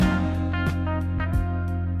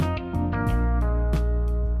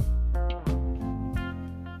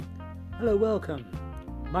Hello, welcome.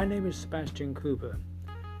 My name is Sebastian Cooper,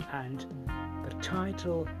 and the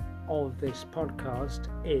title of this podcast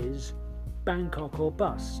is Bangkok or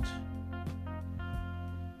Bust.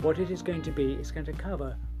 What it is going to be is going to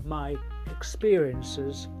cover my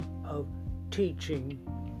experiences of teaching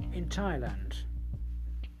in Thailand.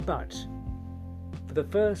 But for the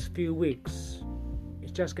first few weeks,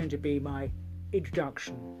 it's just going to be my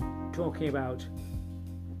introduction, talking about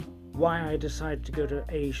why I decided to go to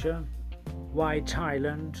Asia, why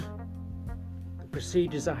Thailand, the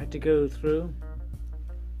procedures I had to go through,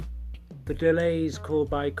 the delays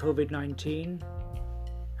caused by COVID-19,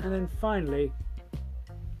 and then finally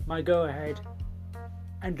my go-ahead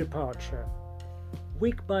and departure.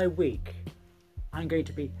 Week by week, I'm going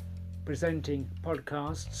to be presenting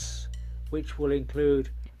podcasts which will include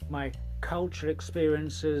my cultural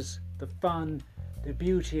experiences, the fun, the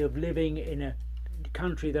beauty of living in a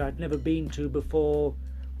country that I'd never been to before,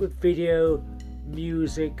 with video,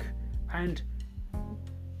 music, and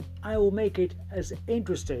I will make it as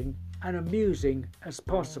interesting and amusing as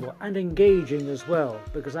possible and engaging as well,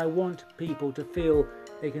 because I want people to feel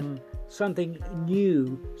they can something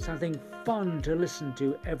new, something fun to listen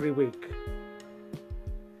to every week.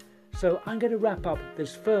 So I'm going to wrap up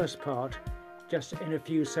this first part just in a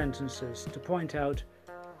few sentences to point out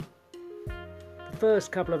the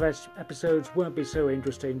first couple of episodes won't be so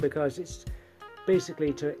interesting because it's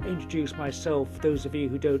basically to introduce myself, those of you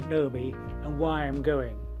who don't know me, and why I'm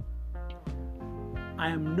going. I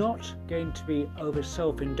am not going to be over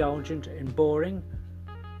self-indulgent and boring.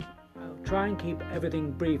 I'll try and keep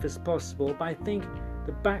everything brief as possible, but I think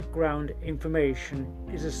the background information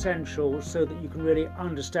is essential so that you can really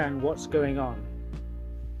understand what's going on.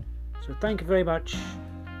 So thank you very much,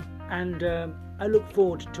 and I look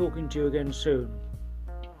forward to talking to you again soon.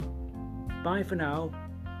 Bye for now,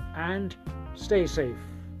 and stay safe.